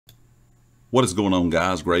What is going on,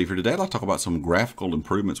 guys? Grave here. Today I'd like to talk about some graphical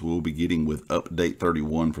improvements we'll be getting with Update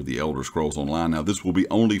 31 for the Elder Scrolls Online. Now, this will be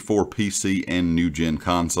only for PC and new-gen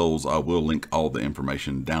consoles. I will link all the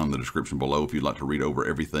information down in the description below if you'd like to read over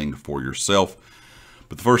everything for yourself.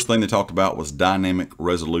 But the first thing they talked about was dynamic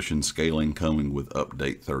resolution scaling coming with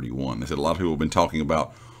Update 31. They said a lot of people have been talking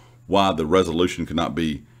about why the resolution could not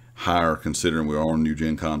be higher, considering we are on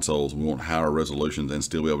new-gen consoles and we want higher resolutions and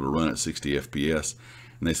still be able to run at 60 FPS.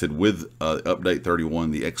 And they said with Update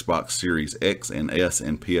 31, the Xbox Series X and S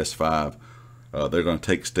and PS5, they're going to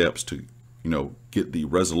take steps to, get the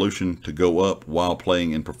resolution to go up while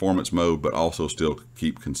playing in performance mode, but also still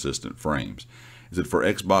keep consistent frames. Is it for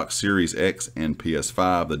Xbox Series X and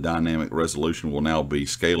PS5, the dynamic resolution will now be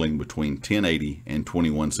scaling between 1080 and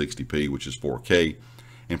 2160p, which is 4K.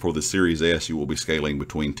 And for the Series S, you will be scaling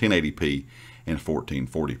between 1080p and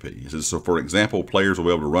 1440p. So for example, players will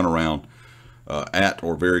be able to run around at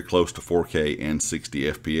or very close to 4K and 60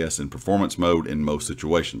 FPS in performance mode in most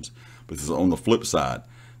situations. But this is on the flip side.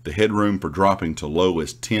 The headroom for dropping to low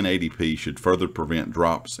as 1080p should further prevent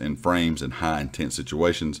drops in frames in high intense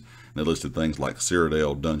situations. And they listed things like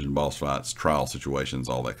Cyrodiil, dungeon boss fights, trial situations,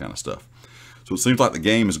 all that kind of stuff. So it seems like the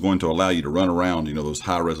game is going to allow you to run around, those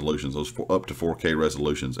high resolutions, those up to 4K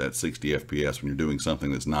resolutions at 60 FPS when you're doing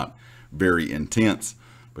something that's not very intense.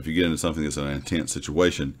 But if you get into something that's an intense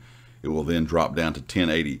situation, it will then drop down to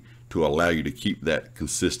 1080 to allow you to keep that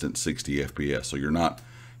consistent 60 FPS. So you're not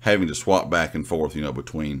having to swap back and forth,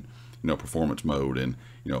 between, performance mode and,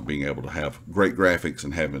 being able to have great graphics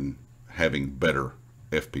and having better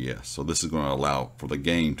FPS. So this is going to allow for the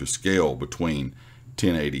game to scale between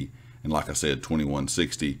 1080 and, like I said,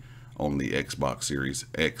 2160 on the Xbox Series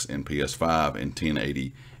X and PS5 and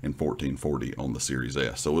 1080 and 1440 on the Series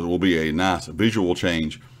S. So it will be a nice visual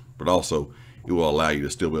change, but also it will allow you to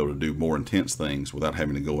still be able to do more intense things without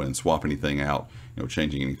having to go in and swap anything out,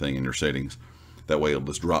 changing anything in your settings. That way it'll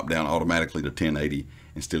just drop down automatically to 1080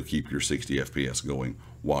 and still keep your 60 FPS going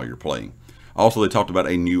while you're playing. Also, they talked about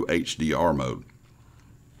a new HDR mode,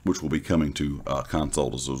 which will be coming to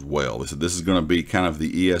consoles as well. They said this is going to be kind of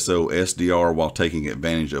the ESO SDR while taking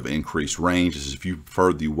advantage of increased range. This is if you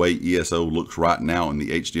prefer the way ESO looks right now in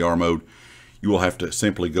the HDR mode, you will have to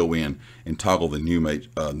simply go in and toggle the new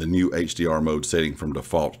HDR mode setting from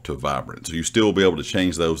default to vibrant. So you still will be able to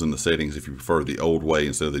change those in the settings if you prefer the old way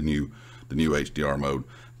instead of the new HDR mode.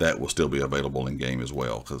 That will still be available in game as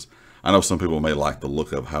well, because I know some people may like the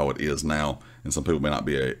look of how it is now, and some people may not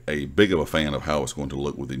be a big of a fan of how it's going to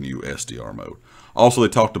look with the new SDR mode. Also, they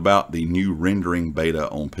talked about the new rendering beta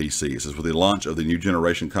on PC. It says with the launch of the new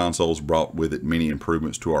generation consoles brought with it many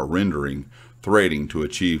improvements to our rendering threading to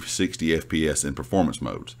achieve 60 FPS in performance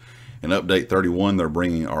modes. In Update 31, they're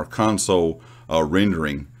bringing our console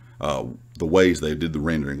rendering, the ways they did the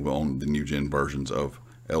rendering on the new gen versions of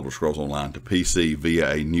Elder Scrolls Online to PC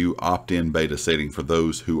via a new opt-in beta setting for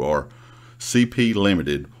those who are CP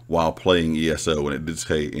limited while playing ESO. And it did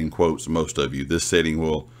say, in quotes, most of you. This setting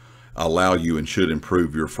will allow you and should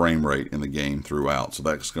improve your frame rate in the game throughout. So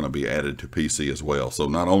that's going to be added to PC as well. So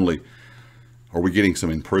not only are we getting some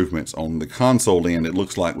improvements on the console end, it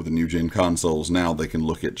looks like with the new gen consoles now they can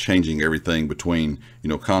look at changing everything between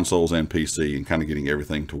consoles and PC and kind of getting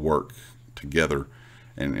everything to work together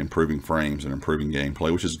and improving frames and improving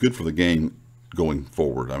gameplay, which is good for the game going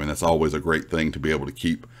forward. I mean, that's always a great thing to be able to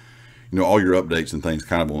keep all your updates and things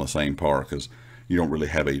kind of on the same par, because you don't really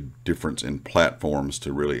have a difference in platforms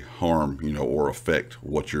to really harm or affect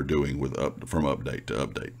what you're doing with from update to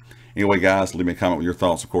update. Anyway, guys, leave me a comment with your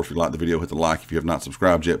thoughts. Of course, if you like the video, hit the like. If you have not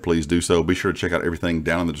subscribed yet, please do so. Be sure to check out everything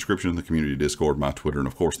down in the description of the community Discord, my Twitter, and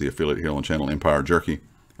of course the affiliate here on the channel, Empire Jerky.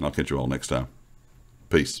 And I'll catch you all next time.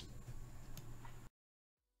 Peace.